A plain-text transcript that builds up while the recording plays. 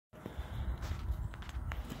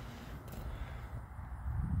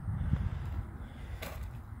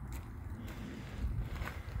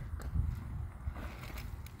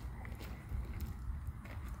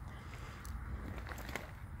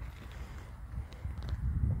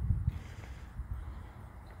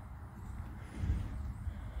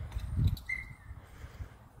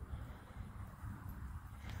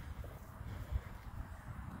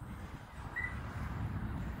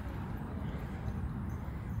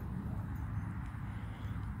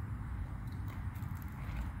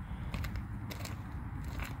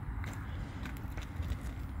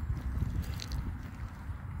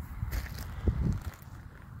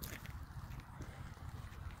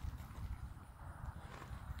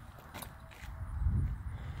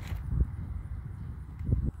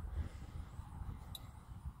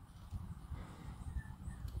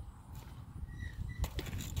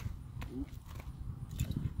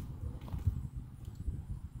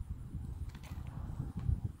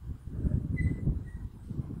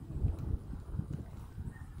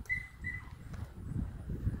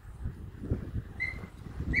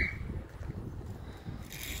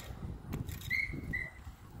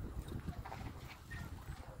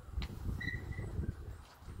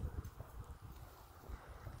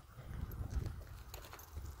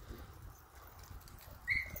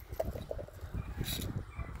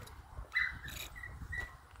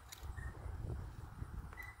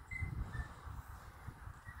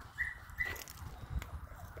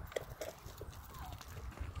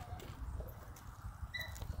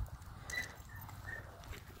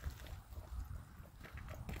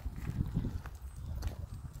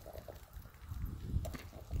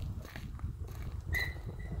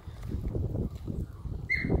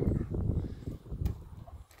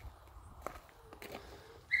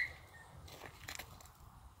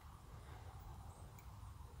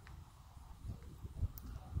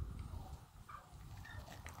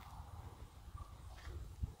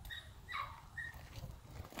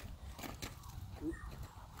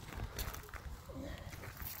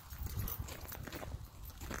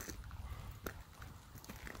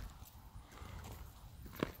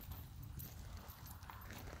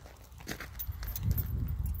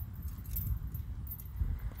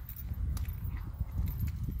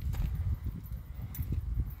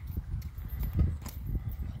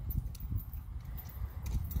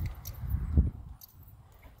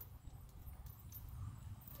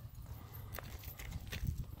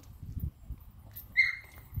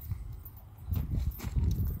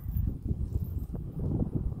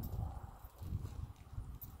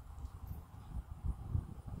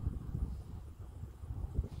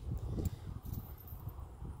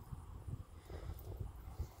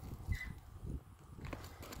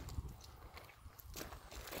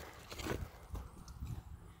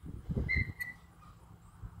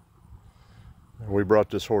We brought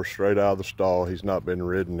this horse straight out of the stall. He's not been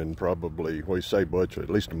ridden in probably, we say, Butch, at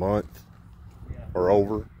least a month or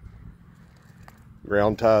over.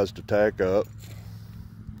 Ground ties to tack up.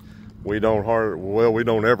 We don't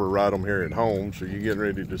ever ride them here at home, so you're getting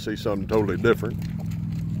ready to see something totally different.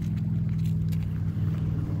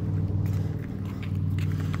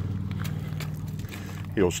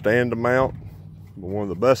 He'll stand to mount, but one of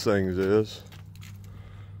the best things is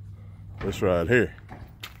this right here.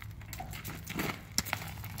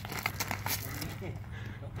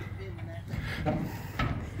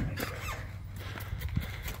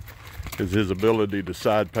 Is his ability to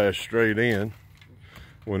side pass straight in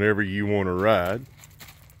whenever you want to ride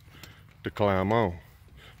to climb on.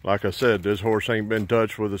 Like I said, this horse ain't been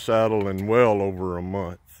touched with a saddle in well over a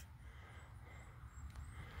month.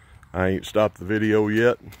 I ain't stopped the video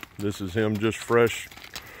yet. This is him just fresh,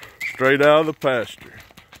 straight out of the pasture.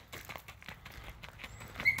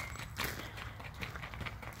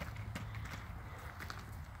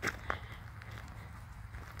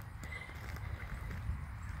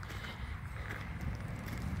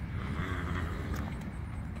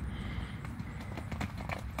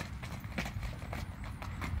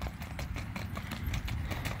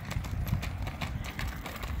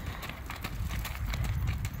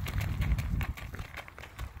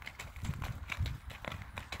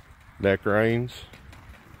 Neck reins.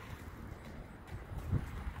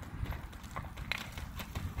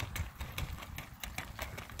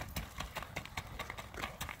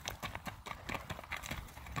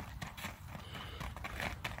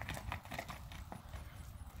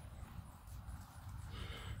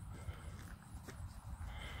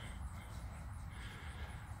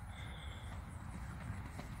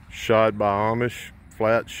 Shod by Amish,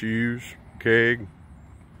 flat shoes, keg.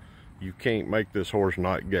 You can't make this horse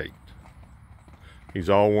not gait. He's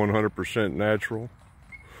all 100% natural.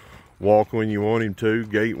 Walk when you want him to,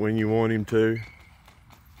 gait when you want him to.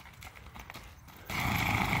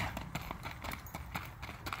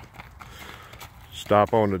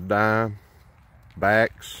 Stop on the dime,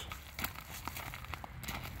 backs.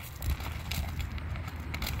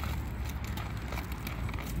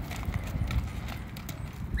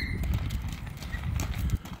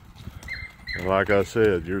 And like I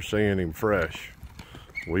said, you're seeing him fresh.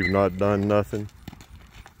 We've not done nothing.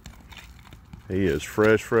 He is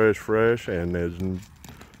fresh, fresh, fresh, and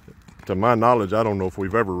to my knowledge, I don't know if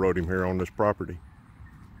we've ever rode him here on this property.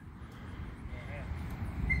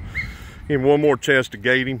 Give him one more chance to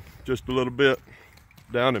gait him just a little bit,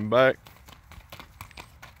 down and back.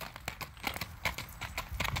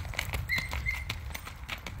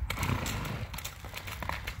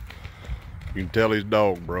 You can tell his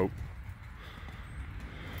dog broke.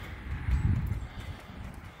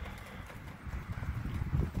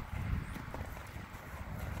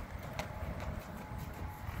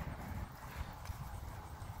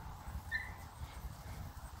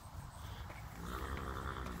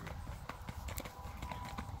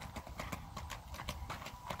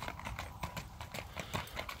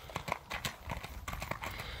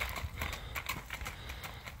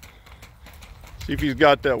 See if he's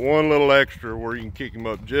got that one little extra where you can kick him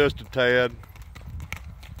up just a tad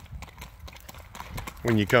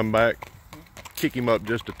when you come back. Kick him up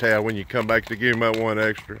just a tad when you come back to give him that one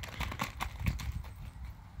extra.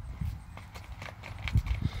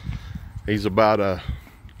 He's about a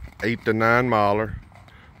 8 to 9 miler.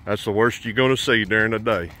 That's the worst you're gonna see during the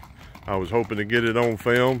day. I was hoping to get it on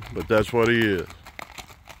film, but that's what he is.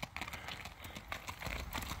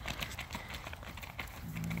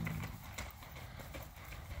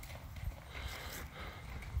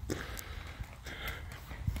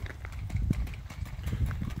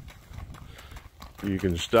 You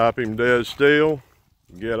can stop him dead still,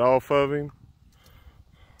 get off of him,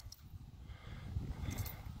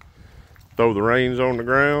 throw the reins on the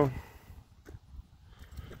ground.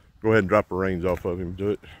 Go ahead and drop the reins off of him, do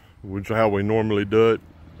it, which is how we normally do it.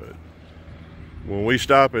 But when we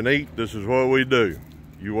stop and eat, this is what we do.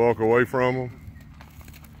 You walk away from them,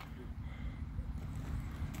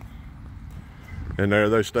 and there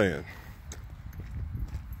they stand.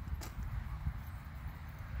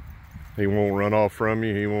 He won't run off from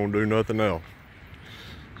you. He won't do nothing else.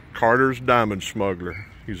 Carter's Diamond Smuggler.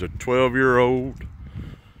 He's a 12-year-old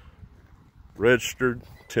registered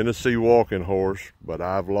Tennessee walking horse, but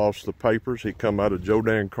I've lost the papers. He come out of Joe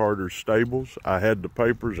Dan Carter's stables. I had the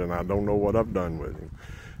papers, and I don't know what I've done with him.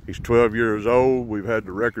 He's 12 years old. We've had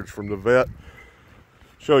the records from the vet.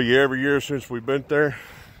 Show you every year since we've been there,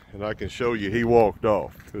 and I can show you he walked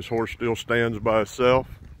off. This horse still stands by itself.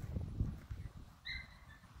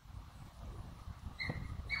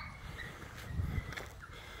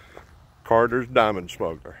 Carter's Diamond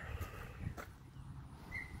Smuggler.